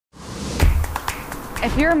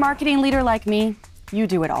If you're a marketing leader like me, you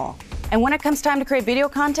do it all. And when it comes time to create video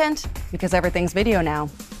content, because everything's video now,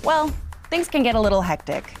 well, things can get a little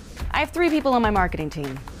hectic. I have 3 people on my marketing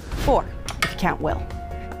team. 4, if you count Will.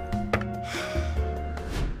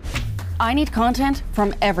 I need content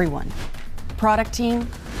from everyone. Product team,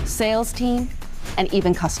 sales team, and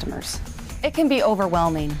even customers. It can be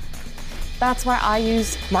overwhelming. That's why I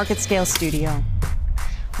use MarketScale Studio.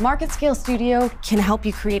 MarketScale Studio can help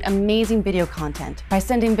you create amazing video content by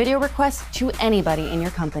sending video requests to anybody in your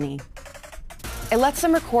company. It lets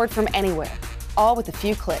them record from anywhere, all with a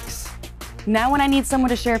few clicks. Now when I need someone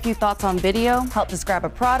to share a few thoughts on video, help describe a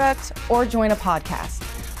product, or join a podcast,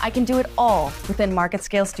 I can do it all within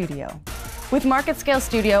MarketScale Studio. With MarketScale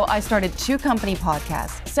Studio, I started 2 company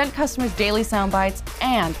podcasts, sent customers daily sound bites,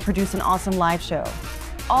 and produced an awesome live show.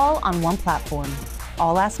 All on one platform,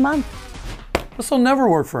 all last month. This will never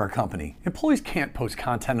work for our company. Employees can't post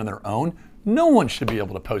content on their own. No one should be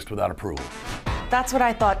able to post without approval. That's what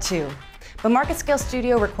I thought too. But MarketScale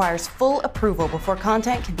Studio requires full approval before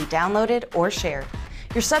content can be downloaded or shared.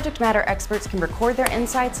 Your subject matter experts can record their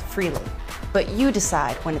insights freely, but you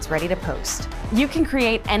decide when it's ready to post. You can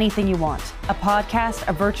create anything you want. A podcast,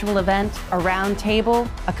 a virtual event, a round table,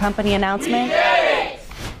 a company announcement.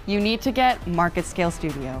 You need to get MarketScale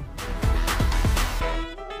Studio.